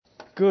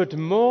Good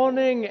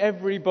morning,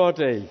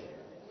 everybody.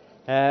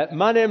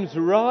 My name's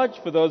Raj.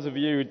 For those of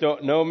you who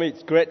don't know me,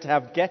 it's great to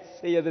have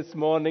guests here this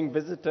morning,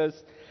 visitors.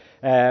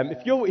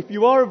 If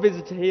you are a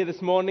visitor here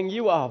this morning,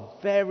 you are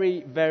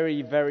very,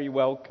 very, very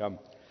welcome.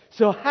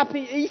 So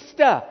happy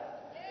Easter!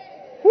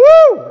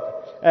 Woo!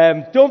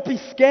 Don't be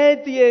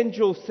scared, the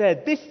angel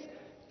said. This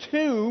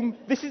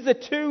is a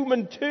tomb,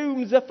 and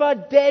tombs are for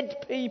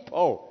dead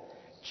people.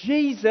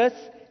 Jesus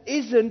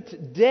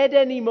isn't dead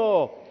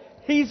anymore.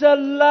 He's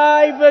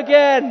alive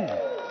again.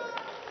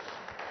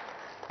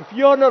 If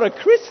you're not a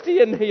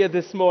Christian here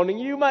this morning,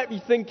 you might be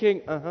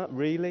thinking,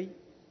 really?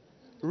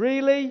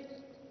 Really?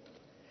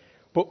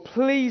 But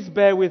please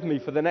bear with me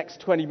for the next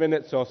 20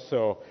 minutes or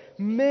so.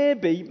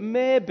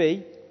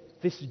 Maybe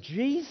this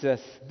Jesus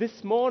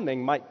this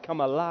morning might come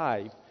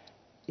alive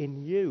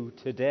in you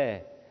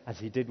today, as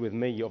he did with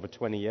me over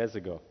 20 years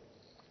ago.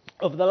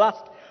 Over the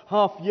last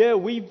half year,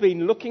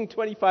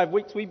 25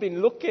 weeks, we've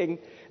been looking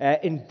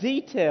in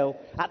detail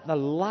at the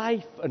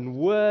life and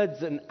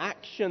words and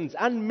actions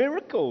and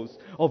miracles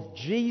of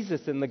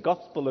Jesus in the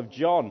Gospel of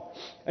John.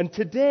 And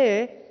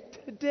today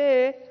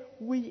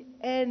we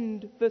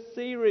end the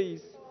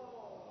series.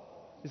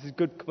 This is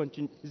good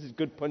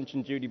Punch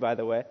and Judy, by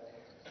the way.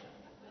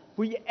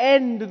 We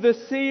end the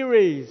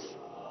series.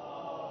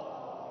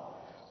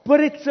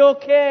 But it's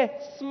okay.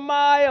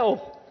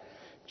 Smile.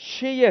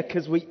 Cheer,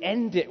 because we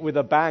end it with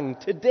a bang.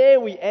 Today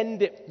we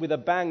end it with a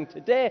bang.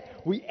 Today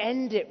we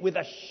end it with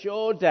a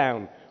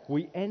showdown.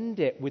 We end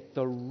it with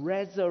the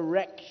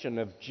resurrection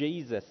of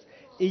Jesus,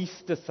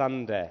 Easter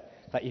Sunday,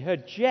 that you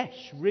heard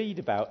Jesh read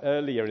about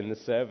earlier in the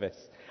service.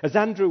 As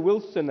Andrew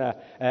Wilson,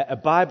 a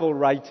Bible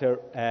writer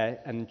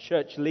and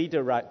church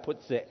leader,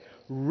 puts it,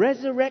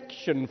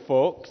 resurrection,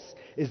 folks,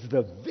 is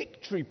the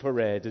victory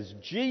parade as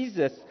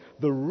Jesus,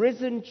 the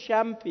risen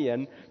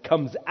champion,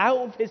 comes out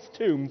of his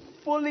tomb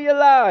fully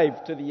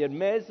alive to the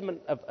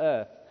amazement of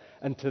earth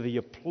and to the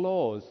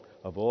applause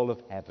of all of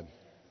heaven.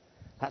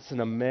 That's an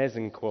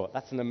amazing quote.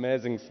 That's an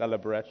amazing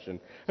celebration.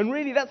 And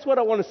really, that's what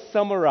I want to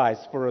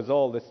summarize for us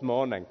all this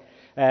morning.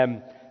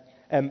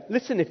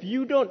 Listen, if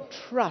you don't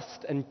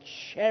trust and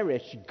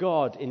cherish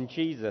God in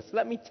Jesus,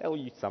 let me tell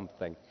you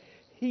something.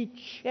 He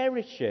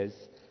cherishes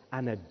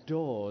and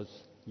adores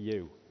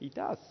you. He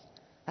does.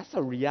 That's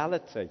a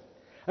reality.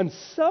 And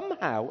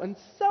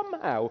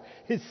somehow,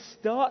 his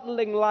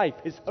startling life,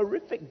 his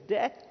horrific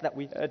death that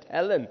we heard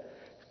Helen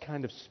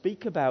kind of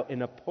speak about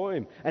in a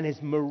poem, and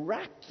his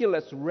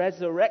miraculous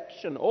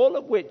resurrection, all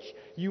of which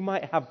you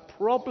might have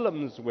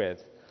problems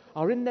with,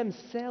 are in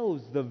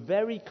themselves the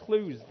very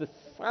clues, the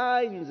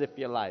signs, if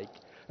you like,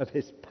 of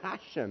his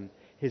passion,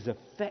 his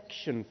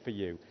affection for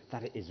you,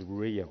 that it is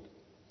real.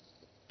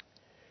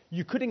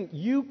 You could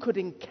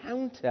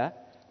encounter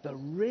the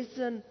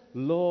risen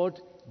Lord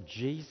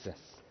Jesus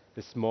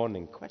this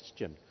morning.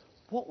 Question,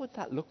 what would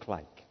that look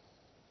like?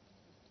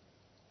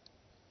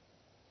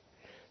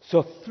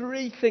 So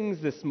 3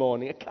 things this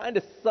morning, a kind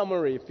of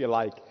summary, if you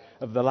like,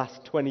 of the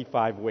last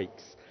 25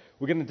 weeks.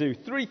 We're going to do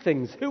 3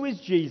 things. Who is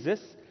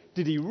Jesus?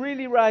 Did he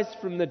really rise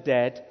from the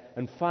dead?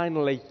 And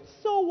finally,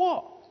 so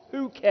what?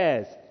 Who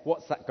cares?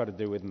 What's that got to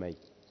do with me?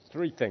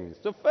 3 things.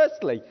 So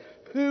firstly,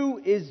 who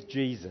is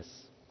Jesus?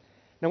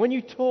 Now, when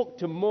you talk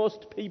to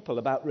most people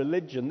about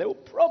religion, they will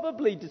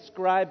probably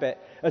describe it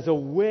as a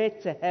way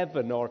to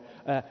heaven or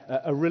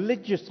a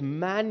religious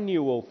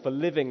manual for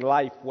living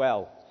life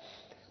well.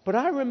 But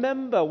I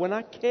remember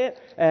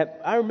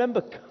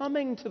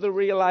coming to the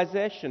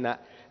realization at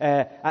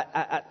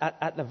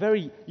the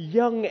very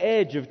young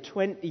age of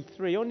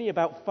 23, only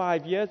about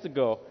 5 years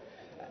ago,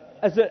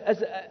 as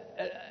a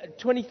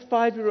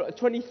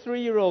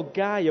 23-year-old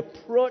guy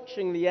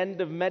approaching the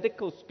end of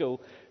medical school,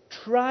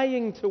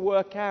 trying to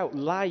work out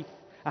life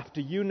after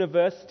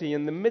university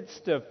in the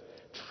midst of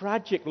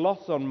tragic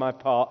loss on my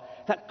part,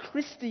 that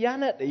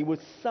Christianity was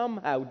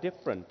somehow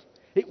different.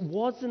 It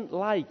wasn't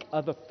like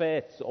other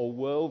faiths or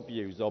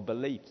worldviews or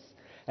beliefs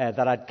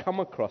that I'd come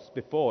across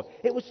before.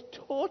 It was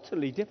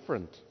totally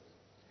different.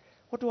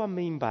 What do I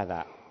mean by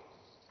that?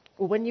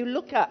 Well, when you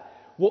look at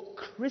what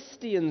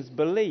Christians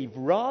believe,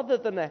 rather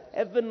than a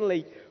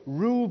heavenly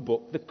rule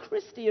book, the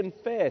Christian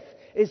faith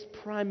is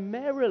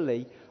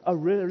primarily a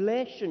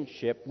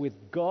relationship with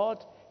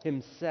God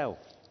himself,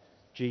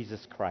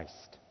 Jesus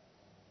Christ.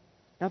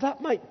 Now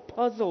that might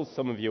puzzle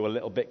some of you a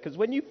little bit, because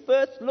when you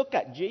first look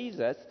at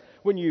Jesus,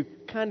 when you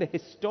kind of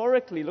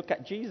historically look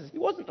at Jesus, he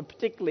wasn't a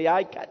particularly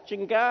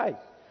eye-catching guy.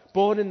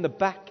 Born in a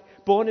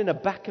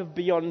back of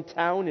beyond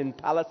town in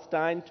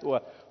Palestine to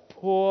a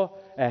poor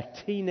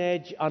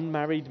teenage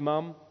unmarried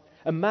mum.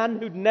 A man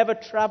who'd never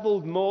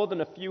traveled more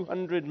than a few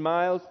hundred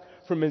miles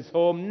from his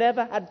home,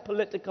 never had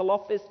political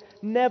office,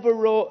 never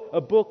wrote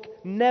a book,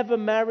 never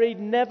married,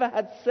 never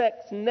had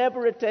sex,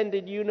 never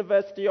attended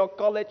university or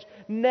college,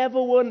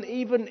 never won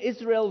even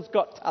Israel's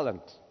Got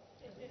Talent.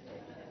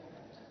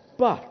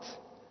 But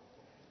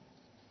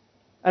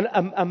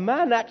a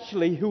man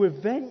actually who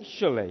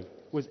eventually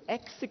was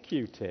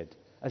executed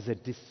as a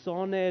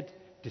dishonored,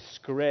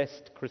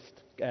 disgraced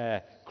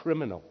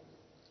criminal.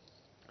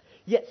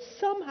 Yet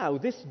somehow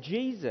this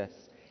Jesus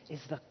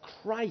is the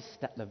Christ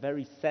at the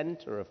very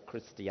center of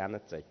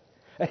Christianity.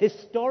 A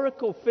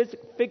historical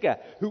figure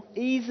who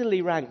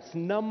easily ranks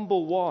number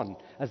one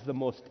as the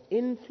most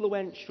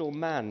influential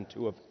man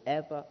to have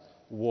ever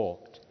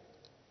walked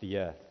the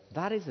earth.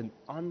 That is an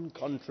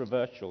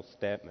uncontroversial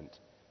statement.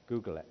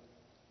 Google it.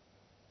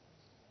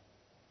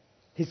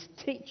 His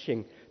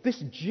teaching,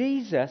 this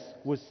Jesus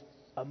was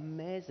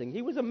amazing.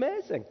 He was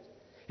amazing.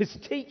 His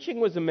teaching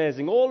was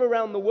amazing. All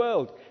around the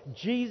world,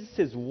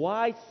 Jesus'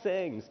 wise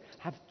sayings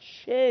have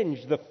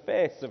changed the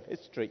face of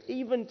history,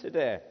 even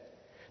today.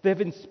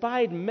 They've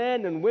inspired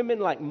men and women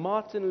like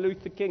Martin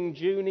Luther King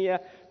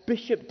Jr.,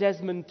 Bishop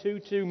Desmond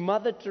Tutu,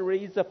 Mother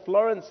Teresa,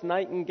 Florence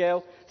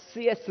Nightingale,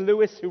 C.S.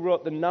 Lewis, who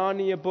wrote the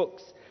Narnia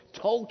books,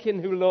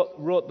 Tolkien, who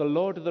wrote the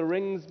Lord of the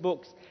Rings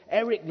books,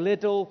 Eric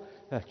Liddell,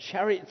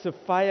 Chariots of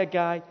Fire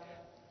guy.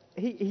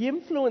 He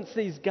influenced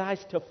these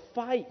guys to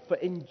fight for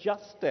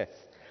injustice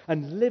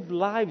and live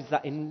lives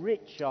that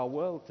enrich our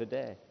world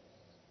today.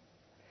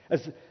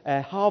 As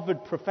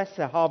Harvard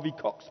professor Harvey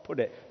Cox put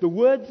it, the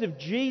words of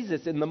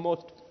Jesus in the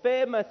most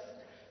famous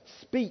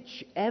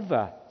speech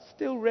ever,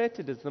 still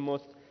rated as the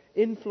most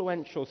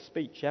influential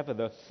speech ever,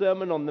 the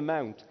Sermon on the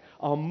Mount,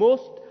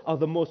 are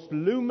the most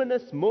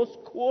luminous, most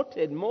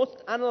quoted,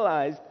 most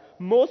analyzed,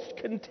 most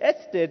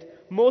contested,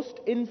 most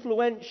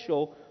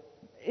influential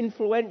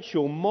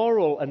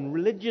moral and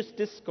religious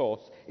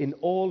discourse in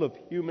all of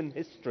human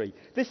history.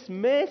 This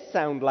may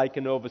sound like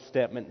an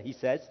overstatement, he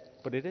says,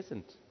 but it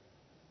isn't.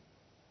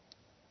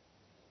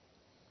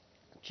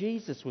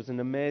 Jesus was an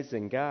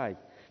amazing guy.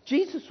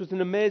 Jesus was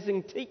an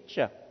amazing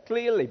teacher,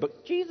 clearly,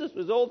 but Jesus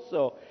was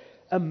also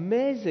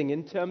amazing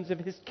in terms of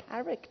his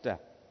character.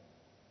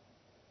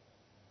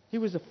 He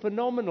was a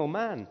phenomenal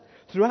man.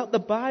 Throughout the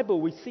Bible,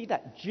 we see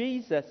that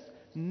Jesus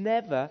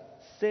never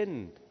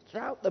sinned.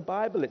 Throughout the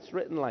Bible, it's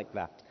written like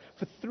that.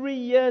 For 3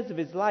 years of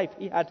his life,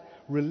 he had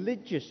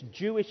religious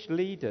Jewish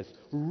leaders,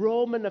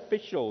 Roman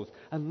officials,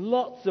 and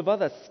lots of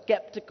other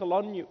skeptical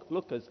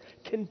onlookers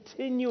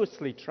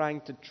continuously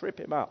trying to trip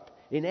him up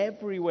in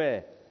every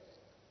way.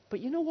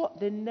 But you know what?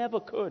 They never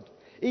could.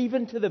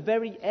 Even to the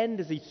very end,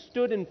 as he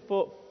stood in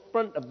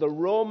front of the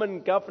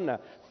Roman governor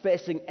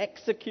facing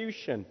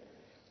execution,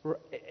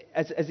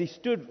 as he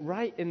stood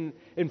right in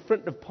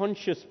front of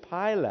Pontius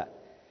Pilate.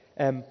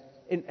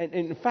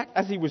 In fact,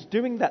 as he was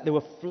doing that, they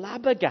were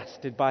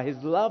flabbergasted by his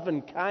love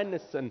and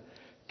kindness and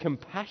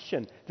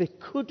compassion. They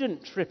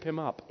couldn't trip him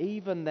up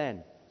even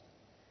then.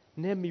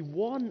 Name me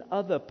one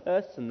other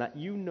person that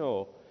you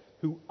know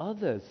who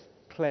others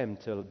claim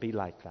to be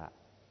like that.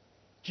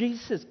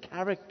 Jesus'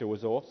 character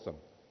was awesome.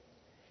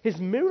 His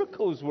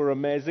miracles were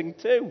amazing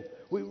too.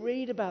 We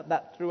read about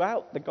that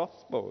throughout the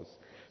Gospels,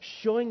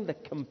 showing the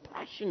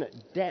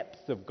compassionate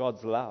depths of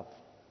God's love.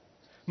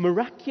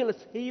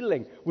 Miraculous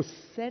healing was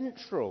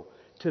central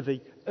to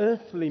the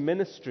earthly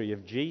ministry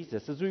of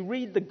Jesus. As we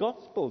read the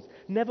Gospels,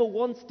 never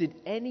once did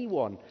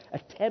anyone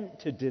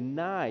attempt to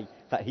deny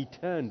that he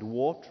turned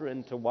water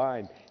into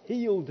wine,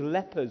 healed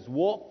lepers,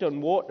 walked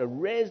on water,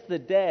 raised the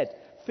dead,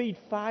 feed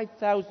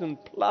 5,000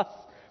 plus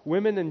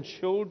women and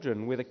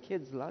children with a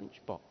kid's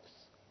lunchbox.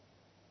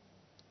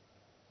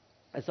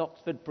 As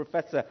Oxford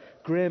professor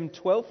Graham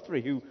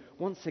Twelfthry, who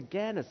once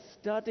again has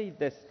studied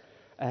this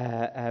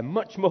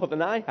much more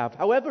than I have,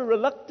 however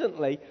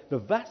reluctantly, the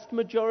vast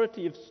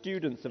majority of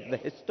students of the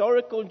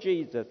historical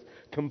Jesus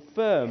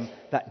confirm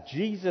that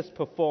Jesus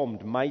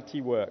performed mighty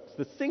works.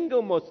 The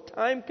single most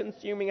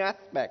time-consuming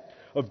aspect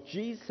of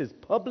Jesus'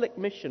 public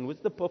mission was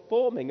the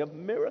performing of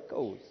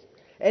miracles.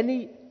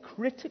 Any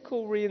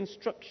critical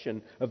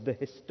reinstruction of the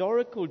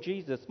historical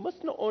Jesus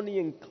must not only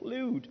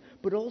include,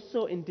 but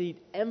also indeed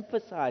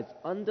emphasize,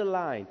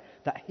 underline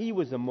that he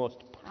was a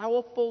most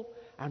powerful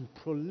and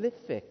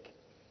prolific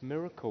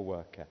miracle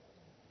worker.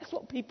 That's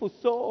what people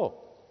saw.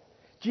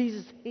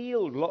 Jesus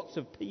healed lots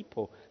of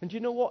people. And you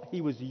know what?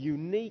 He was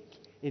unique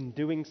in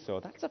doing so.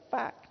 That's a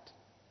fact.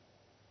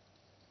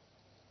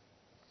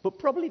 But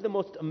probably the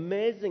most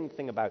amazing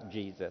thing about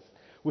Jesus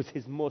was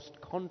his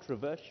most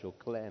controversial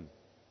claim.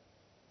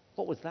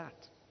 What was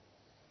that?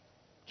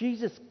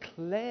 Jesus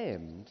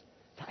claimed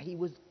that he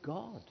was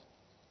God.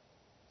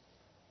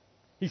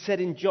 He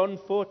said in John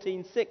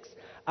 14:6,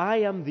 I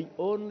am the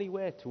only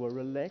way to a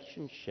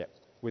relationship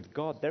with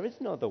God. There is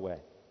no other way.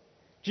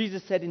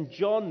 Jesus said in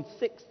John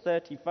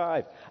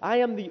 6:35, I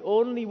am the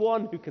only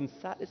one who can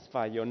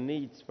satisfy your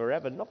needs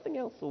forever. Nothing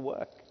else will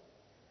work.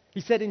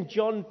 He said in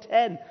John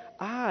 10,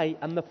 I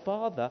and the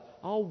Father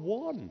are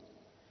one.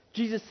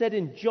 Jesus said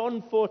in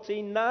John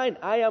 14:9,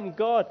 I am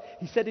God.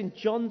 He said in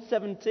John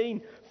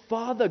 17,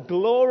 Father,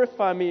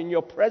 glorify me in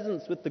your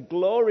presence with the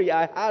glory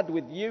I had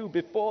with you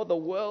before the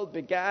world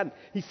began.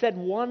 He said,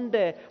 one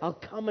day I'll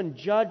come and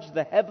judge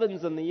the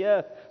heavens and the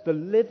earth, the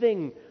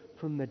living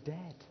from the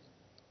dead.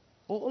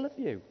 All of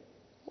you,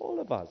 all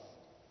of us.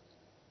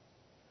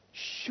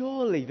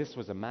 Surely this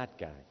was a mad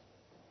guy,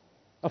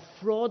 a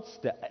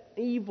fraudster, an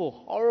evil,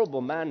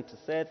 horrible man to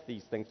say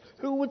these things.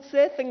 Who would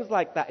say things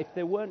like that if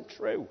they weren't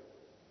true?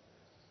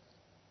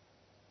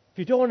 If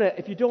you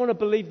don't want to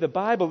believe the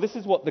Bible, this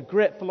is what the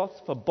great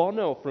philosopher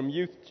Bono from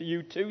Youth to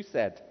U2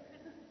 said.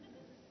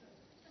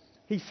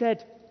 He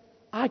said,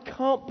 I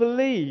can't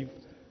believe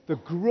the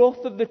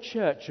growth of the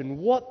church and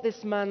what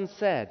this man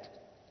said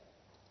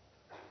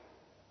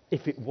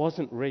if it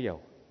wasn't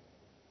real.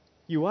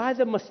 You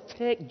either must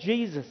take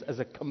Jesus as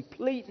a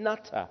complete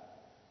nutter,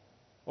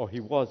 or he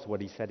was what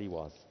he said he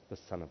was, the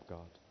Son of God.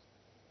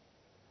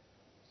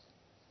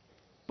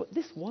 But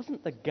this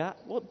wasn't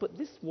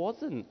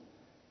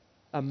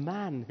a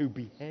man who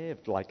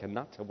behaved like a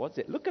nutter, was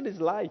it? Look at his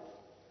life.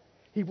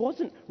 He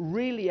wasn't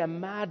really a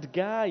mad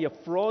guy, a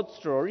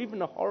fraudster, or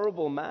even a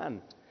horrible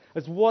man.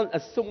 As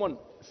someone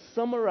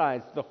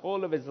summarized the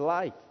whole of his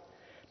life,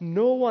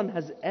 no one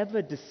has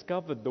ever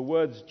discovered the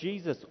words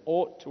Jesus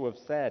ought to have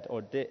said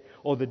or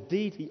the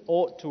deed he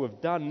ought to have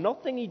done.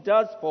 Nothing he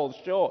does falls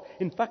short.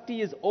 In fact,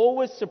 he is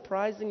always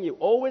surprising you,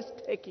 always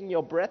taking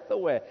your breath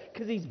away,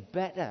 because he's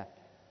better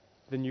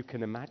than you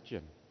can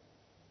imagine.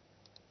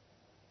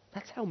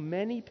 That's how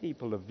many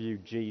people have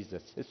viewed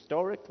Jesus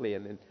historically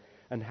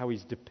and how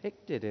he's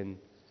depicted in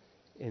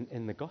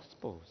the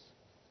Gospels.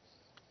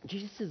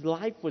 Jesus'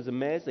 life was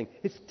amazing.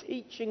 His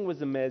teaching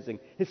was amazing.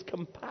 His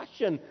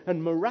compassion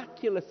and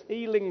miraculous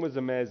healing was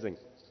amazing.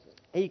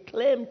 He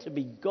claimed to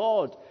be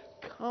God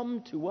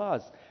come to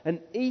us.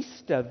 And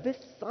Easter, this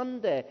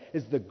Sunday,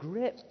 is the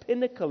great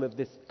pinnacle of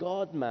this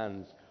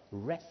God-man's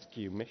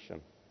rescue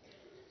mission.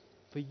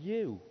 For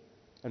you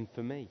and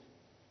for me.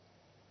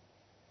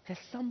 There's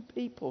some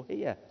people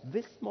here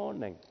this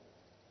morning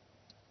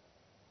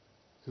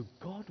who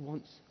God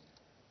wants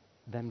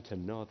them to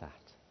know that.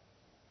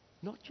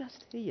 Not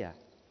just here,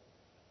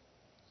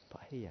 but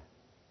here.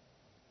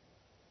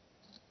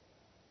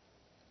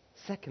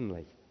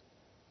 Secondly,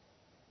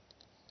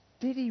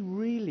 did he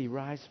really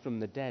rise from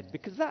the dead?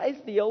 Because that is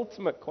the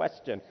ultimate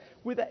question.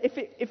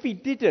 If he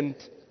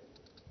didn't,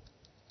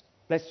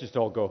 let's just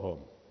all go home.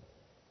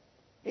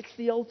 It's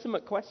the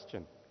ultimate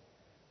question.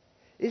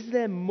 Is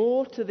there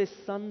more to this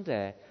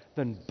Sunday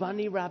than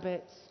bunny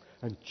rabbits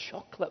and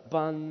chocolate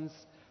buns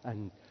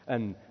and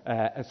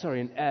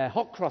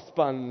hot cross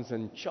buns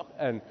and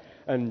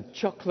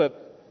chocolate?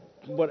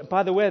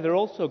 By the way, they're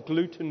also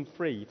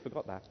gluten-free. You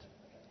forgot that?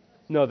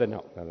 No, they're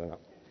not. No, they're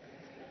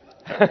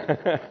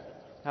not.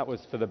 That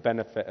was for the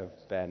benefit of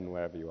Ben,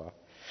 wherever you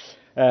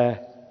are.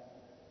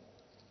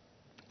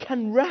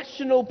 Can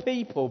rational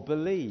people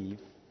believe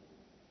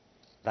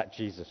that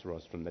Jesus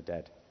rose from the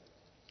dead?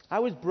 I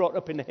was brought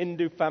up in a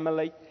Hindu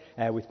family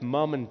with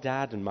Mum and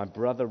Dad and my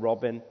brother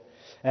Robin.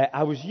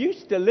 I was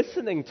used to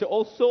listening to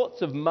all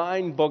sorts of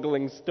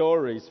mind-boggling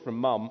stories from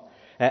Mum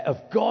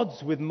of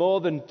gods with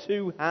more than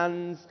 2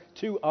 hands,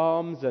 2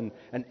 arms, and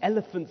an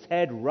elephant's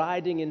head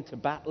riding into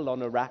battle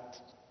on a rat.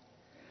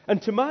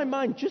 And to my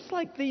mind, just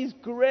like these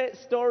great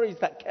stories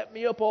that kept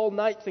me up all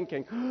night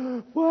thinking,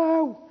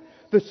 wow,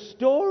 the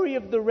story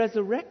of the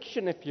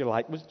resurrection, if you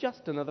like, was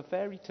just another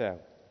fairy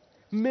tale.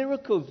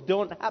 Miracles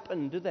don't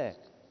happen, do they?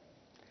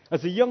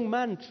 As a young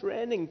man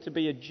training to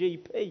be a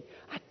GP,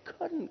 I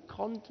couldn't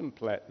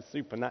contemplate the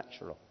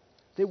supernatural.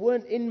 They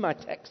weren't in my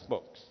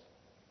textbooks.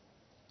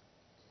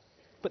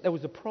 But there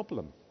was a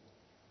problem.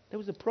 There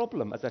was a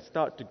problem as I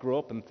started to grow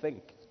up and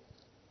think.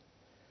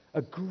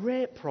 A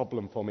great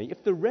problem for me.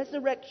 If the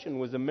resurrection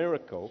was a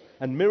miracle,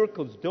 and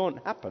miracles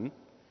don't happen,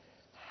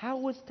 how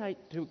was I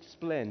to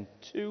explain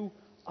 2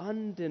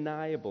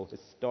 undeniable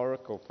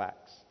historical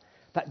facts?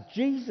 That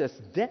Jesus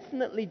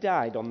definitely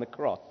died on the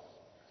cross,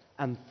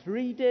 and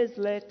 3 days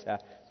later,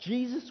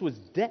 Jesus was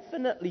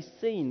definitely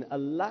seen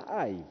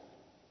alive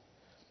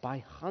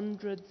by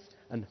hundreds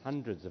and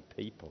hundreds of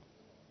people.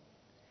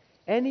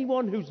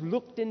 Anyone who's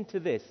looked into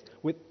this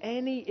with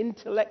any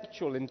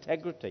intellectual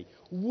integrity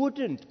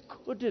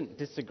couldn't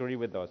disagree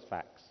with those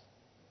facts.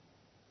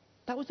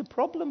 That was a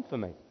problem for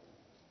me.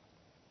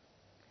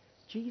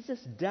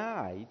 Jesus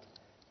died,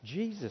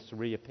 Jesus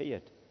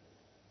reappeared.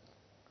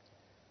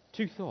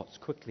 2 thoughts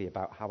quickly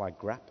about how I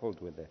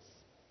grappled with this.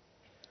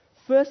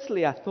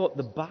 Firstly, I thought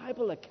the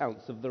Bible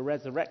accounts of the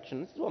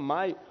resurrection, this is what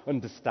my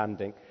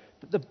understanding,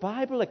 that the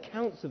Bible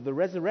accounts of the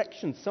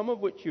resurrection, some of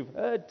which you've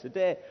heard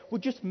today, were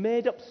just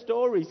made-up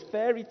stories,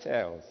 fairy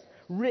tales,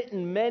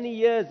 written many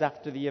years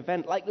after the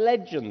event, like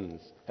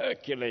legends,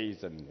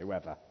 Hercules and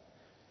whoever.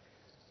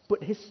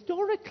 But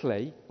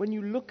historically, when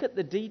you look at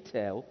the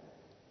detail,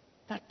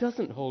 that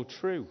doesn't hold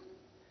true.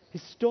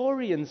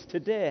 Historians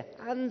today,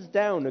 hands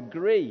down,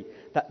 agree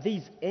that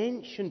these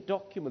ancient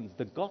documents,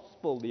 the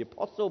Gospel, the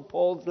Apostle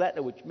Paul's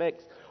letter, which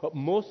makes up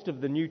most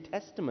of the New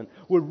Testament,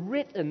 were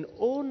written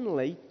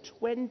only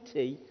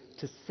 20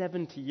 to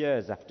 70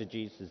 years after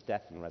Jesus'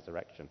 death and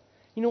resurrection.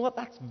 You know what?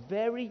 That's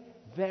very,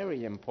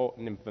 very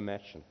important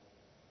information.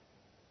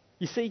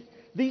 You see,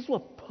 these were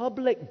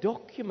public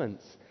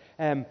documents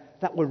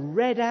that were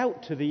read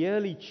out to the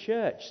early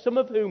church, some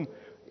of whom,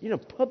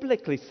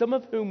 publicly, some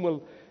of whom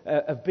will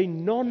have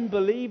been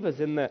non-believers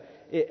in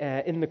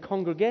the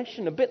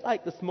congregation, a bit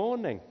like this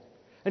morning.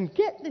 And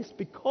get this,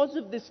 because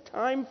of this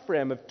time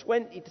frame of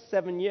 20 to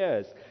 7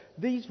 years,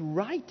 these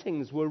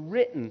writings were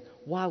written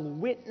while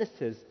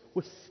witnesses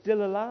were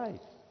still alive.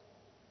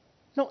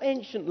 Not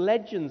ancient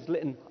legends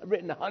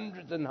written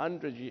hundreds and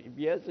hundreds of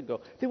years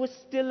ago. They were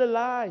still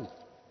alive.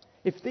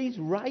 If these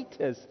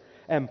writers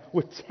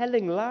were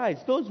telling lies,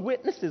 those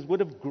witnesses would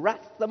have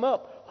grasped them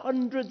up,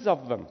 hundreds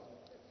of them.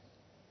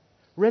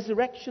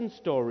 Resurrection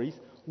stories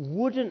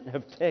wouldn't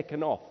have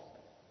taken off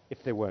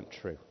if they weren't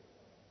true.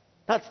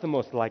 That's the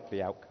most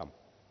likely outcome.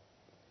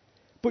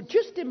 But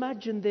just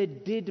imagine they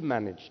did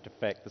manage to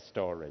fake the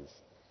stories.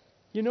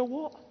 You know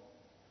what?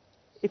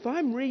 If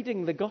I'm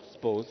reading the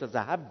Gospels, as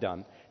I have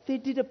done, they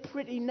did a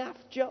pretty naff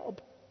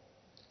job.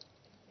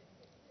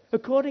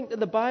 According to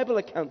the Bible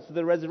accounts of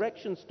the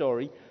resurrection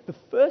story, the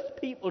first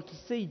people to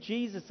see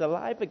Jesus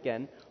alive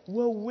again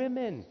were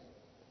women.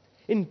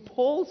 In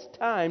Paul's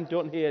time,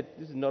 don't hear,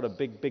 this is not a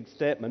big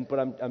statement,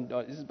 but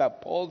this is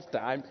about Paul's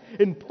time.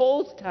 In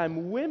Paul's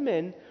time,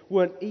 women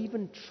weren't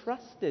even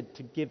trusted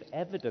to give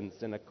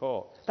evidence in a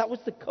court. That was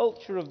the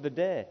culture of the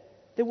day.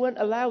 They weren't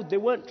allowed, they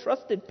weren't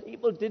trusted.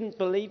 People didn't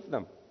believe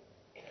them.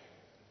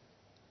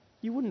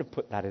 You wouldn't have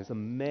put that as the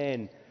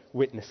main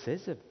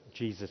witnesses of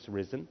Jesus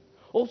risen.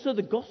 Also,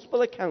 the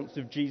gospel accounts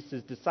of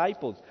Jesus'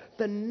 disciples,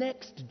 the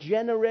next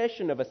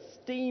generation of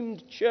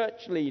esteemed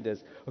church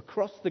leaders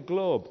across the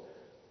globe.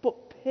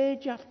 But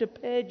page after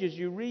page, as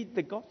you read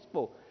the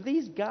gospel,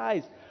 these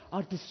guys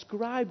are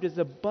described as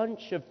a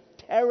bunch of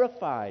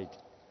terrified,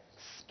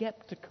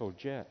 skeptical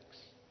jerks.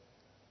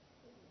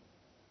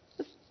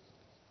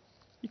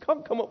 You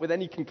can't come up with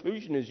any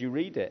conclusion as you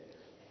read it.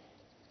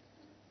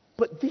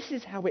 But this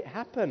is how it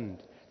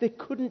happened. They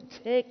couldn't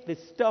take this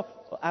stuff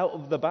out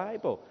of the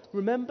Bible.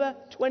 Remember,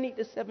 20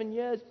 to 7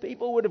 years,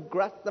 people would have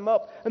grasped them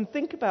up. And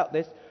think about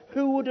this.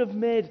 Who would have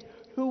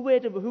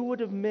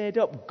made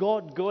up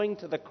God going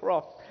to the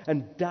cross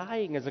and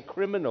dying as a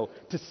criminal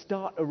to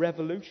start a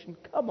revolution?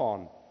 Come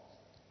on.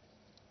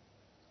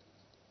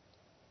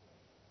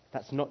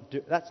 That's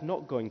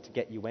not going to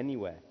get you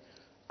anywhere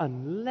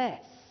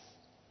unless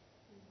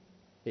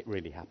it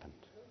really happened.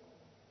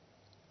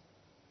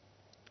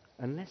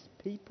 Unless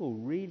people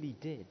really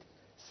did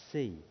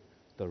see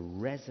the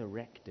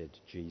resurrected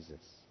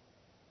Jesus.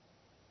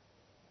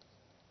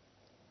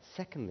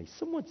 Secondly,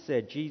 some would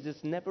say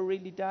Jesus never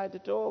really died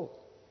at all.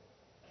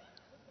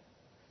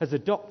 As a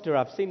doctor,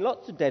 I've seen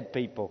lots of dead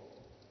people.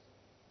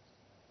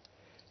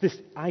 This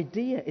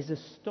idea is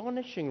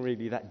astonishing,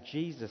 really, that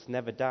Jesus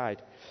never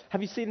died.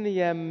 Have you seen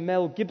the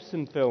Mel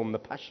Gibson film, The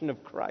Passion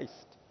of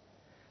Christ?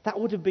 That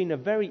would have been a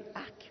very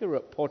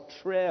accurate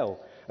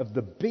portrayal of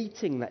the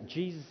beating that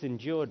Jesus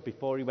endured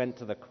before he went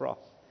to the cross.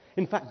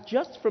 In fact,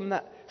 just from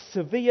that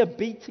severe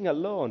beating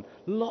alone,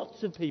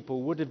 lots of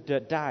people would have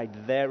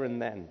died there and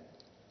then.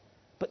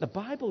 But the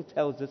Bible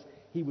tells us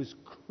he was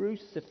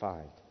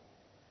crucified.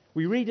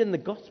 We read in the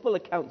gospel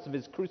accounts of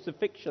his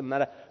crucifixion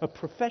that a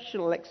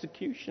professional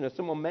executioner,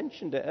 someone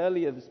mentioned it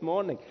earlier this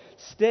morning,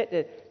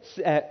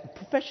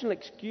 professional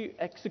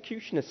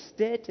executioner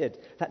stated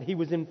that he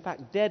was in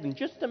fact dead. And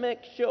just to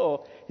make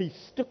sure, he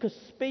stuck a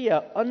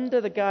spear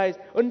under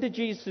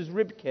Jesus'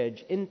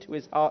 ribcage into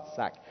his heart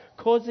sac,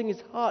 causing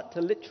his heart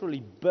to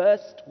literally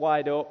burst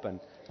wide open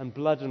and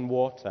blood and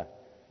water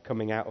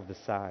coming out of the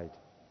side.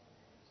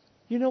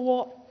 You know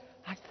what?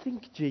 I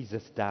think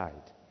Jesus died.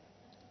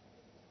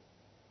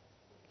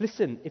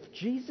 Listen, if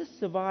Jesus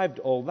survived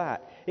all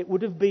that, it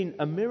would have been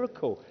a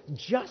miracle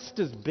just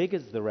as big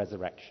as the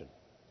resurrection.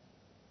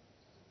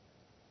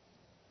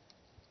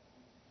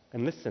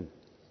 And listen,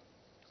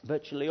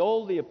 virtually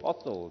all the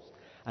apostles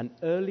and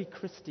early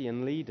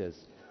Christian leaders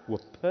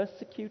were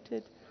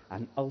persecuted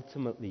and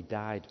ultimately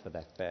died for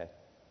their faith.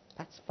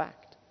 That's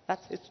fact.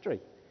 That's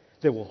history.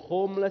 They were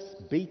homeless,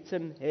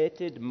 beaten,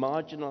 hated,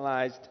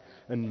 marginalized,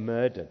 and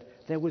murdered.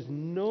 There was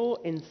no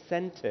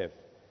incentive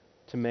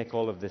to make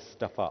all of this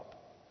stuff up.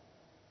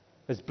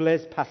 As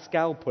Blaise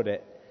Pascal put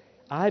it,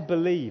 I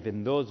believe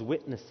in those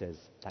witnesses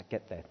that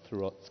get their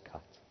throats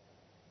cut.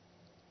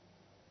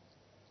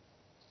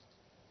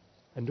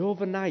 And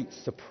overnight,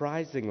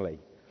 surprisingly,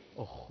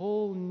 a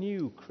whole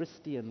new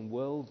Christian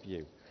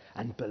worldview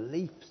and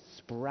belief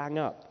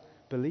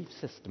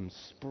systems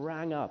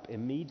sprang up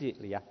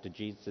immediately after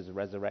Jesus'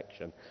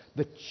 resurrection.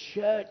 The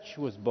church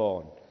was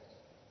born.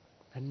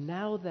 And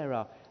now there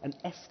are an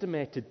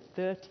estimated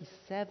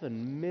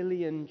 37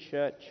 million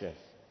churches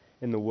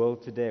in the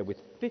world today, with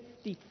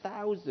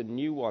 50,000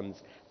 new ones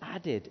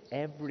added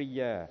every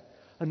year.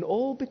 And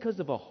all because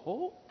of a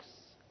hoax?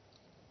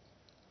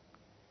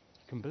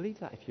 You can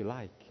believe that if you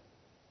like.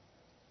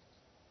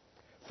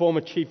 Former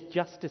Chief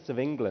Justice of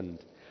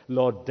England,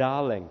 Lord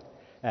Darling,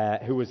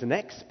 who was an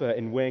expert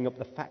in weighing up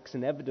the facts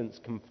and evidence,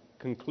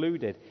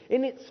 concluded,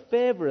 in its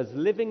favour as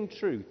living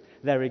truth,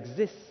 there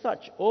exists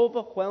such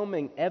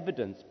overwhelming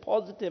evidence,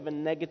 positive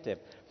and negative,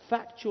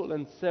 factual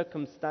and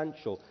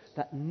circumstantial,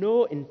 that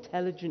no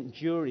intelligent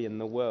jury in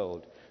the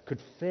world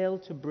could fail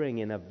to bring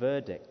in a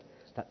verdict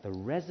that the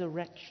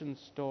resurrection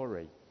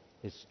story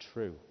is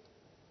true.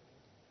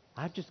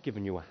 I've just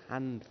given you a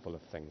handful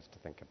of things to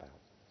think about.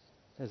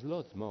 There's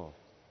loads more.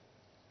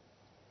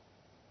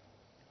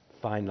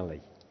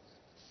 Finally,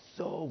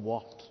 so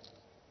what?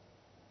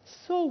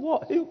 So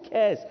what? Who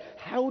cares?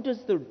 How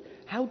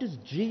does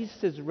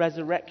Jesus'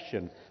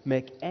 resurrection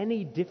make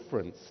any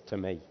difference to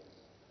me?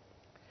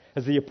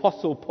 As the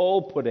Apostle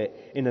Paul put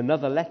it in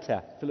another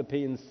letter,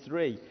 Philippians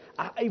 3,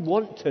 I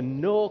want to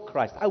know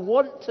Christ. I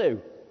want to.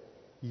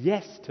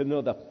 Yes, to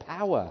know the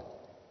power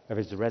of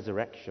his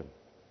resurrection.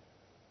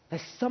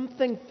 There's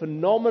something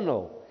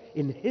phenomenal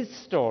in his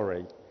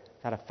story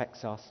that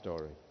affects our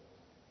story.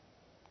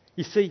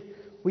 You see,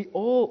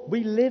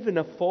 we live in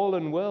a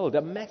fallen world,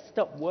 a messed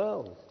up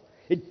world.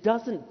 It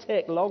doesn't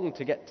take long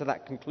to get to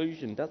that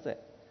conclusion, does it?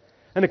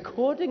 And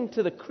according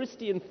to the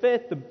Christian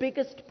faith, the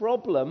biggest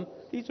problem,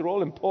 these are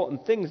all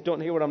important things, don't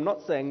hear what I'm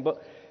not saying,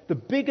 but the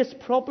biggest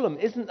problem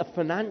isn't a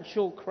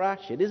financial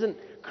crash, it isn't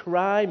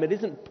crime, it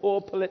isn't poor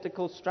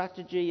political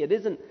strategy, it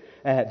isn't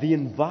the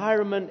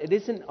environment, it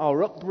isn't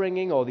our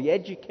upbringing or the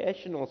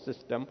educational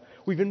system.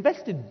 We've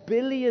invested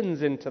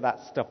billions into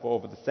that stuff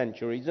over the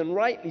centuries, and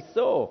rightly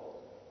so.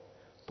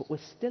 But we're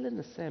still in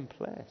the same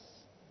place.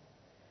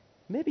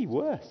 Maybe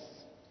worse.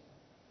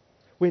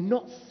 We're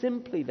not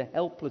simply the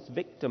helpless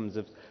victims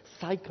of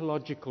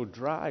psychological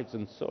drives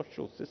and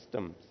social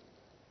systems.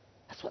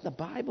 That's what the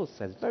Bible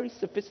says. Very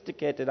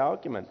sophisticated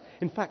argument.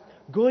 In fact,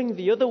 going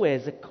the other way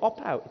is a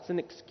cop-out. It's an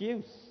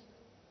excuse.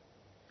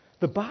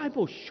 The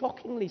Bible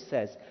shockingly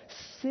says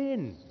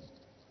sin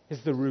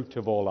is the root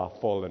of all our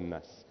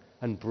fallenness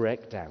and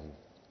breakdown.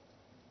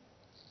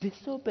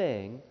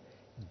 Disobeying,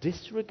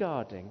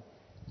 disregarding,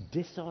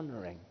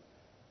 dishonoring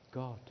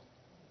God,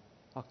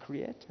 our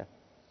Creator.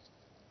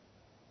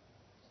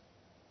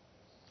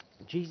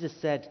 Jesus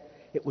said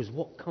it was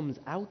what comes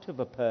out of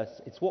a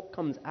person. It's what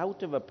comes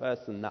out of a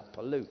person that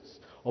pollutes.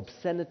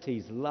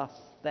 Obscenities, lusts,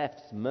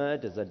 thefts,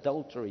 murders,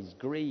 adulteries,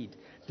 greed,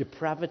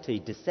 depravity,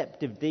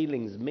 deceptive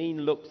dealings,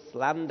 mean looks,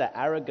 slander,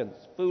 arrogance,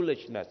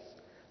 foolishness.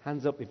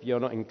 Hands up if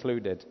you're not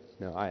included.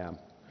 No, I am.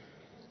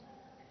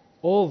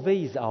 All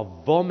these are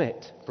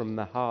vomit from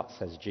the heart,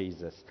 says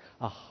Jesus.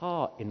 A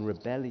heart in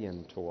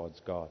rebellion towards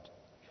God.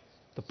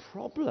 The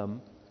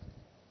problem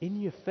in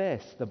your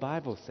face, the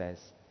Bible says,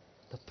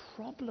 the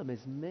problem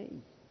is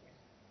me.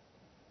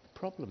 The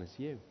problem is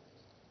you.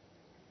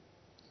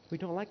 We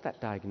don't like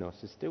that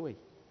diagnosis, do we?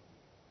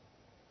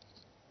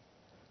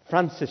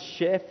 Francis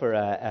Schaeffer,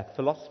 a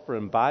philosopher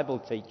and Bible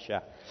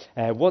teacher,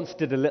 once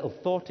did a little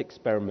thought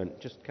experiment.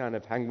 Just kind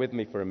of hang with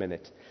me for a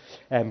minute.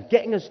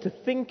 Getting us to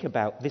think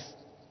about this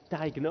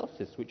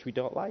diagnosis, which we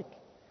don't like.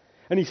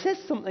 And he says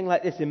something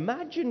like this.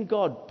 Imagine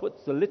God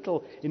puts a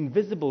little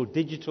invisible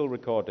digital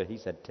recorder. He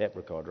said tape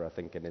recorder, I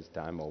think, in his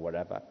time or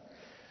whatever.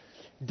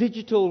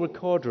 Digital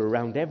recorder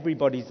around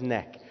everybody's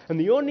neck. And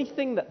the only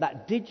thing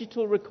that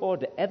digital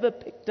recorder ever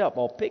picked up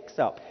or picks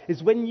up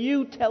is when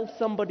you tell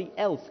somebody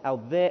else how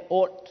they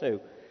ought to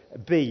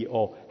be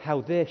or how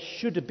they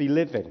should be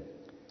living.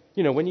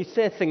 You know, when you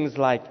say things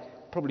like,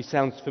 probably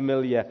sounds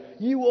familiar,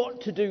 you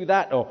ought to do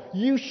that or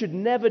you should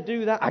never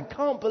do that. I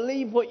can't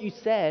believe what you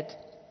said.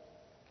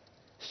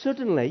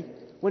 Suddenly,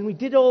 when we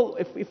did all,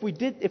 if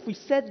we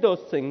said those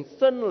things,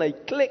 suddenly,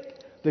 click,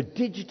 the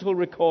digital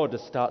recorder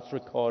starts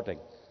recording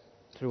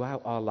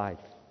throughout our life.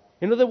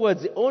 In other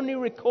words, it only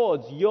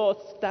records your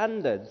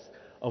standards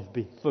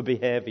for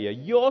behavior,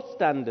 your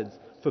standards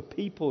for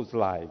people's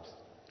lives.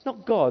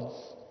 Not God's,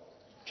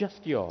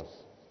 just yours.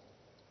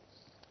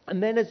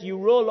 And then as you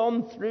roll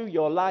on through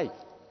your life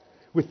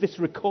with this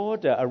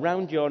recorder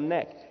around your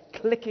neck,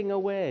 clicking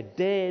away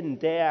day in,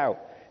 day out,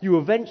 you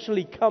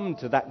eventually come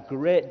to that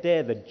great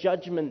day, the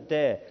judgment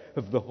day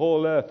of the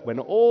whole earth, when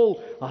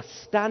all are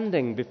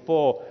standing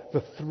before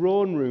the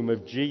throne room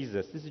of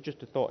Jesus. This is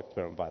just a thought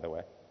experiment, by the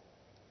way.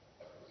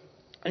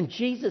 And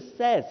Jesus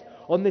says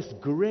on this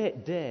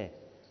great day,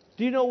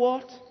 do you know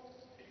what?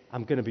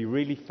 I'm going to be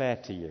really fair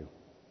to you.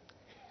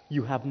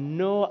 You have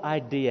no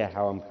idea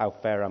how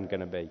fair I'm going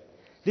to be.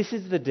 This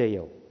is the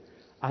deal.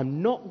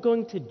 I'm not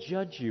going to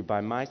judge you by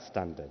my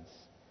standards.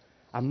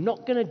 I'm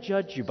not going to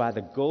judge you by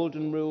the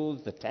golden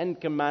rules, the 10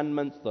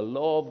 commandments, the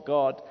law of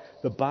God,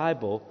 the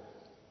Bible,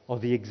 or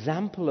the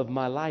example of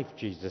my life,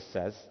 Jesus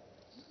says.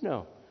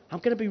 No, I'm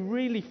going to be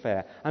really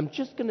fair. I'm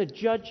just going to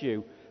judge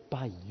you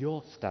by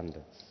your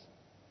standards.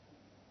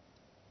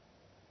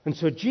 And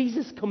so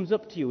Jesus comes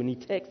up to you and he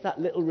takes that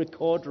little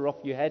recorder off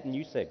your head and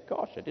you say,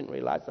 gosh, I didn't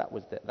realize that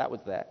was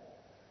there.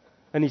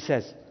 And he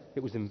says,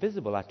 it was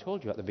invisible, I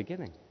told you at the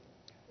beginning.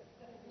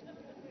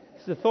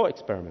 This is a thought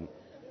experiment.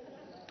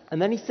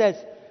 And then he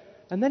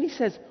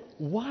says,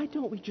 why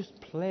don't we just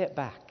play it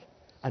back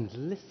and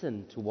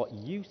listen to what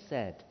you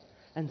said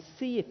and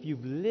see if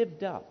you've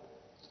lived up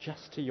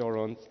just to your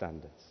own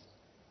standards?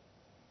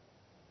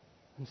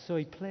 And so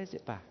he plays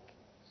it back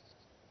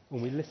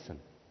and we listen.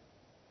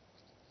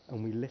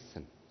 And we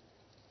listen.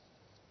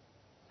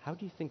 How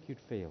do you think you'd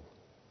feel?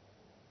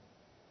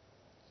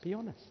 Be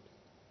honest.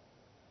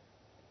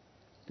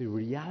 The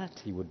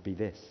reality would be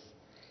this.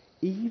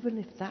 Even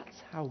if that's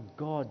how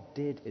God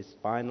did his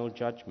final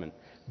judgment,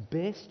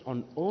 based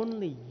on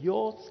only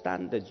your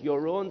standards,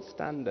 your own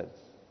standards,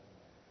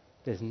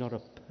 there's not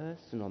a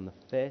person on the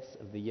face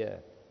of the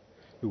earth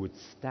who would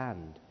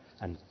stand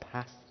and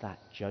pass that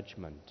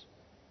judgment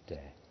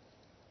day.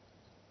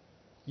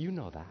 You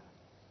know that.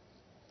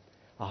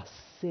 Our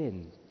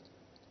sin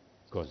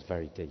goes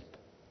very deep.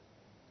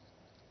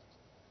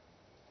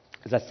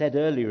 As I said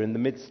earlier, in the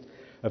midst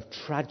of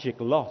tragic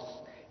loss,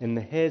 in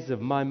the haze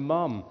of my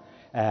mum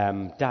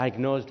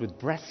diagnosed with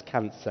breast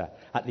cancer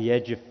at the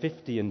age of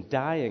 50 and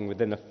dying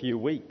within a few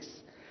weeks,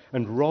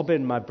 and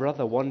Robin, my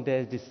brother, one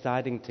day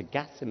deciding to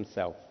gas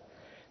himself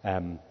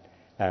in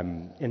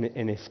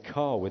his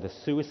car with a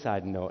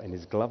suicide note in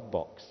his glove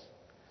box,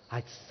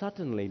 I'd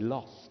suddenly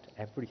lost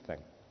everything.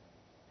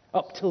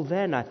 Up till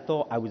then, I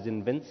thought I was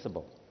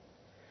invincible.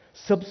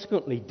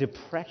 Subsequently,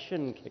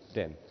 depression kicked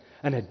in,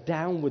 and a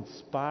downward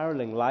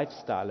spiraling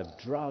lifestyle of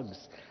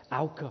drugs,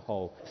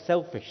 alcohol,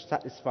 selfish,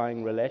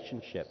 satisfying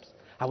relationships.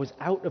 I was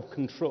out of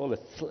control, a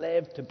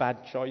slave to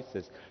bad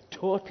choices,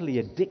 totally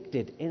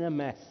addicted, in a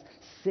mess.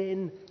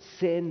 Sin,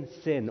 sin,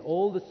 sin.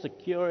 All the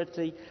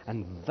security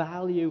and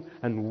value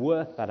and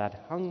worth that I'd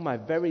hung my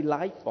very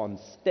life on,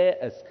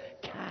 status,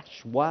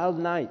 cash, wild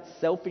nights,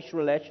 selfish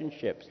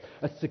relationships,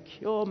 a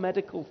secure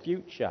medical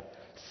future,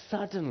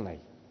 suddenly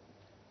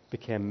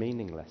became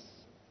meaningless.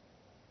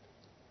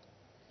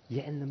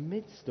 Yet in the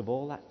midst of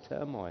all that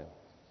turmoil,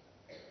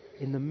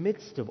 in the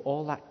midst of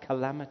all that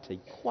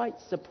calamity, quite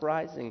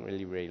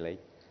surprisingly, really,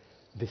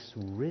 this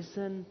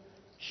risen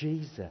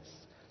Jesus,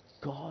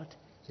 God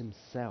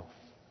himself,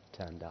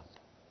 turned up.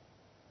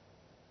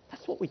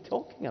 That's what we're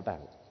talking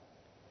about.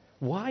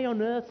 Why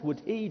on earth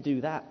would he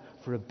do that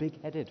for a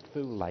big-headed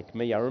fool like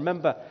me? I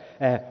remember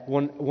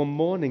one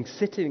morning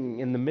sitting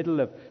in the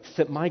middle of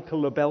St.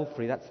 Michael le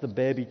Belfry, that's the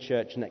baby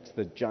church next to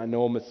the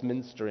ginormous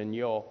minster in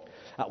York,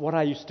 at what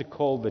I used to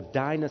call the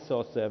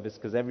dinosaur service,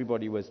 because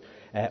everybody was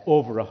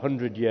over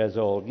 100 years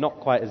old, not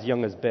quite as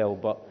young as Bill,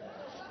 but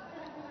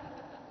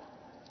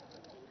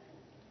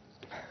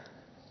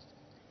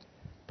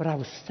I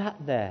was sat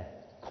there,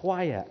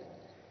 quiet,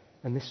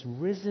 and this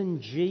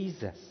risen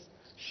Jesus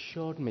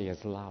showed me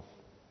his love.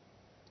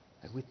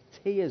 And with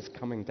tears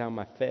coming down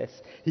my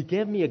face, he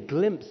gave me a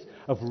glimpse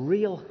of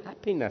real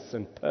happiness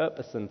and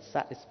purpose and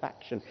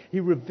satisfaction. He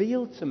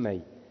revealed to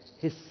me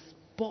his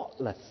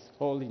spotless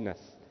holiness,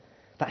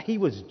 that he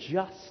was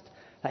just,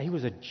 that he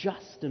was a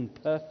just and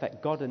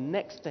perfect God, and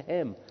next to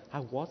him, I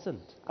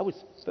wasn't. I was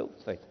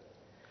filthy.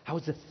 I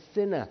was a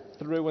sinner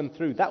through and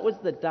through. That was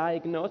the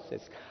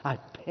diagnosis I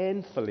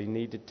painfully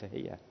needed to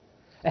hear.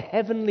 A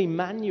heavenly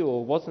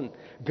manual wasn't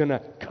going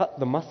to cut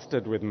the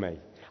mustard with me.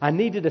 I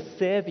needed a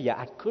savior.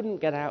 I couldn't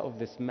get out of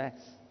this mess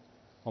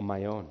on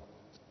my own.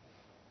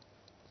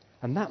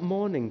 And that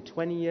morning,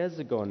 20 years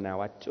ago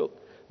now, I took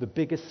the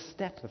biggest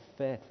step of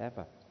faith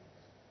ever.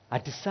 I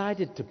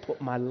decided to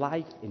put my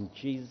life in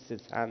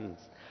Jesus' hands.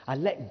 I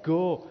let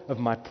go of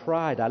my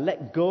pride. I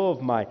let go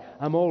of my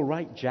 "I'm all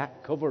right,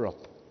 Jack"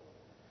 cover-up.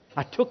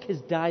 I took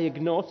his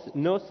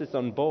diagnosis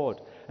on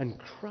board and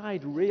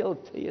cried real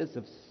tears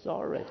of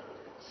sorry.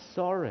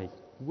 Sorry,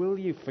 will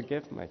you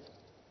forgive me?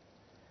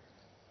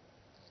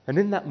 And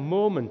in that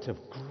moment of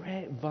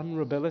great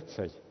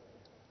vulnerability,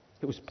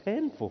 it was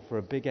painful for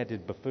a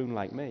big-headed buffoon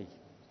like me.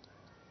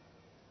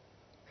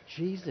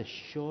 Jesus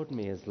showed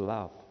me his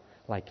love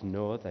like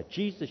no other.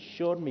 Jesus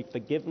showed me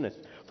forgiveness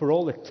for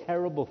all the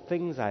terrible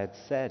things I had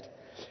said,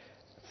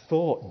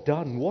 thought,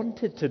 done,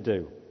 wanted to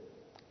do.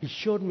 He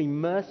showed me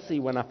mercy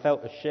when I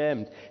felt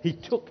ashamed. He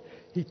took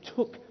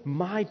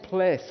my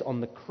place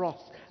on the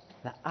cross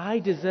that I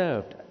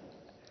deserved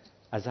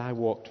as I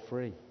walked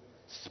free.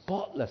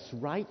 Spotless,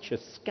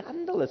 righteous,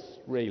 scandalous,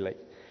 really.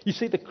 You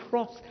see, the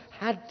cross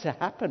had to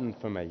happen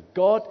for me.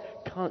 God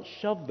can't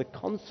shove the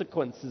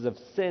consequences of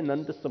sin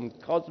under some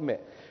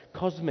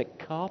cosmic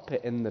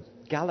carpet in the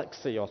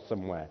galaxy or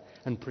somewhere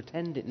and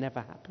pretend it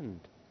never happened.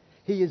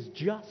 He is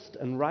just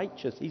and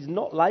righteous. He's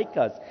not like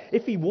us.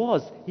 If he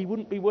was, he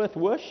wouldn't be worth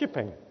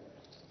worshipping.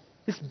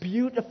 This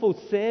beautiful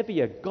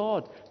Savior,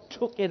 God,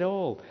 took it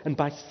all. And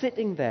by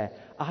sitting there,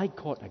 I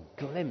caught a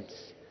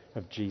glimpse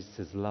of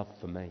Jesus' love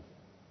for me.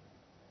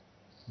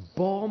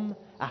 Bomb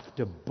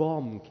after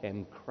bomb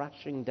came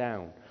crashing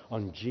down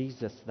on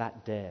Jesus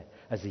that day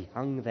as he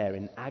hung there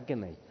in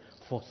agony,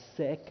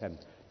 forsaken,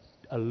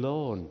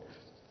 alone,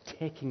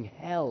 taking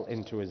hell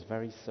into his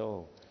very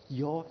soul.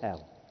 Your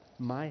hell,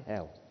 my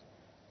hell.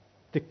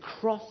 The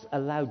cross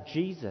allowed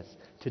Jesus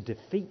to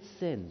defeat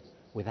sin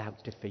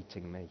without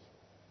defeating me.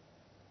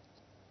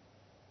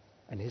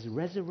 And his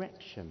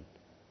resurrection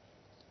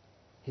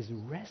is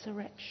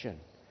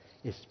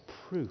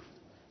proof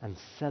and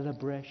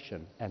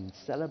celebration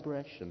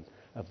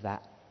of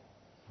that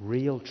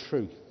real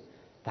truth,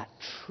 that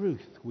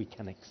truth we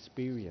can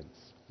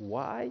experience.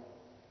 Why?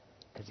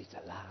 Because he's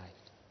alive.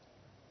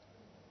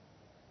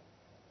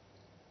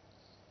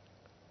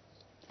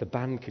 If the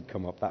band could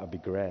come up, that would be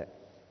great.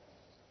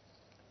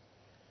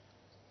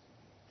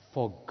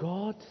 For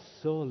God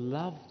so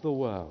loved the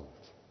world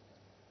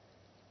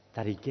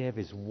that he gave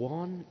his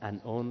one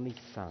and only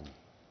Son,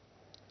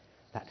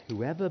 that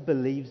whoever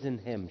believes in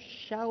him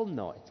shall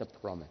not, it's a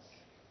promise,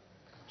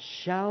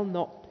 shall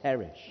not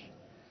perish,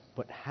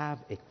 but have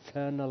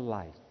eternal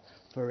life,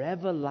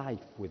 forever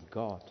life with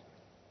God.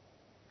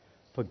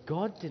 For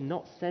God did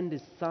not send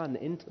his Son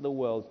into the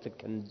world to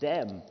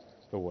condemn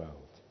the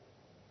world,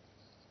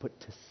 but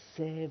to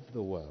save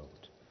the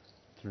world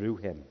through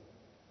him.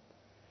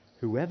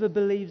 Whoever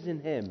believes in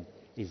him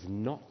is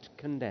not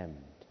condemned.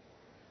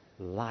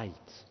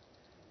 Light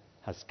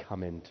has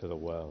come into the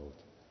world.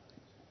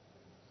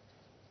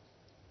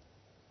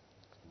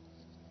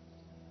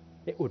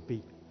 It would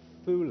be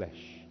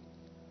foolish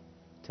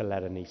to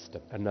let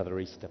another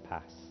Easter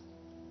pass.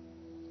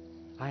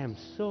 I am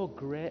so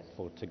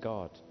grateful to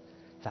God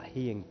that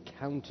he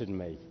encountered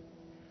me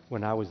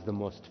when I was the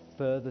most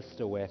furthest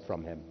away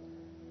from him.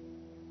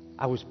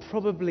 I was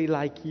probably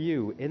like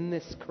you in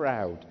this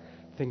crowd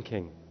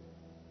thinking,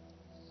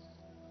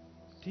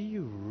 do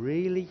you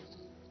really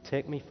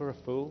take me for a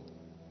fool?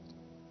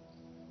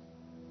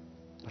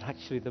 But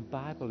actually the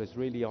Bible is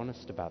really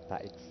honest about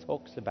that. It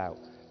talks about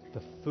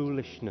the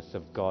foolishness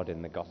of God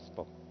in the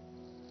gospel.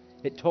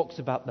 It talks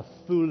about the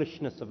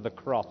foolishness of the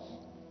cross.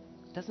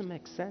 It doesn't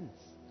make sense.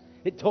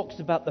 It talks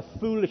about the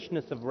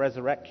foolishness of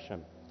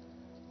resurrection.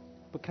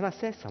 But can I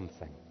say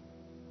something?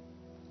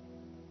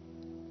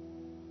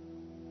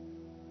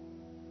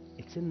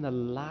 It's in the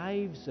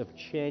lives of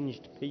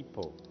changed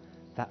people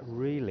that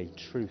really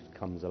truth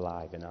comes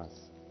alive in us.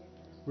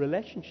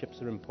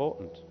 Relationships are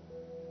important.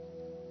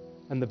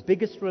 And the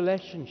biggest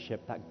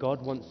relationship that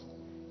God wants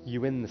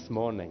you in this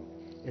morning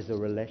is a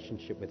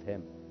relationship with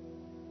him.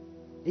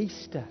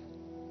 Easter,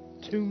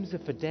 tombs are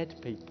for dead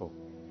people.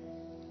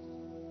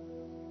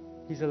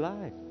 He's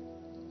alive.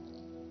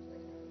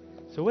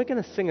 So we're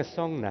going to sing a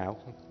song now,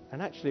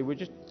 and actually we're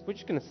just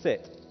going to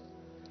sit.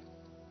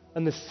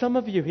 And there's some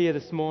of you here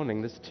this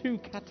morning, there's two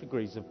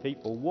categories of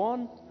people.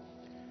 One,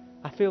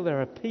 I feel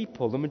there are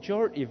people, the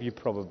majority of you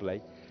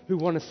probably, who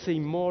want to see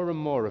more and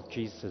more of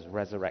Jesus'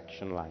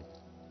 resurrection life.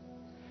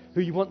 Who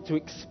you want to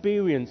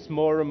experience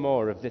more and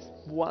more of this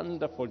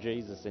wonderful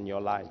Jesus in your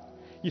life.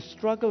 You're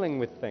struggling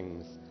with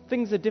things.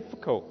 Things are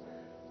difficult.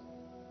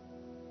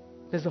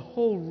 There's a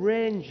whole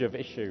range of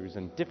issues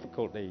and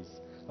difficulties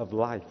of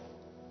life.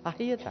 I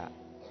hear that.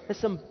 There's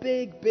some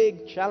big,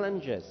 big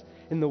challenges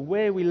in the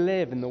way we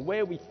live, in the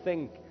way we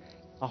think.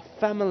 Our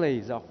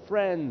families, our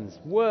friends,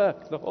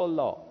 work, the whole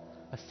lot.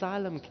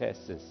 Asylum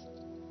cases.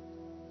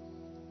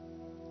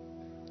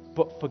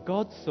 But for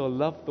God so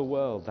loved the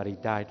world that he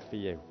died for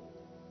you.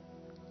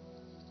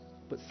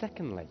 But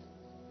secondly,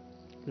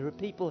 there are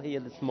people here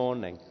this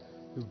morning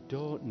who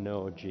don't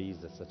know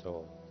Jesus at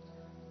all.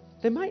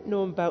 They might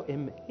know about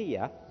him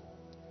here,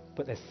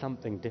 but there's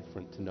something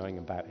different to knowing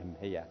about him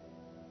here.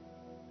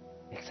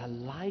 It's a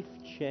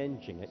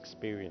life-changing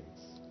experience.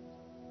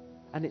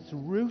 And it's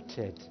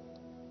rooted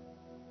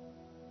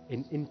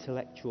in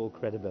intellectual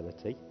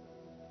credibility,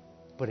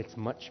 but it's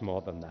much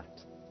more than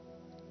that.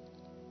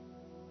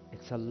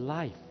 It's a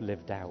life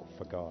lived out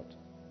for God,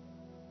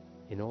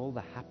 in all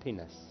the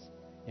happiness,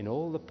 in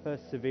all the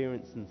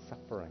perseverance and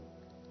suffering,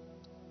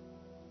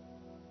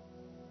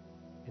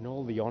 in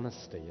all the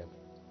honesty of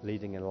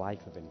leading a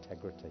life of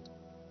integrity.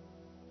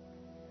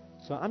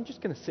 So I'm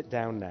just going to sit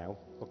down now,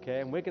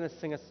 okay, and we're going to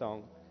sing a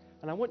song,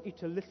 and I want you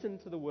to listen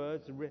to the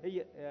words. I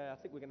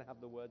think we're going to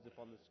have the words up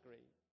on the screen.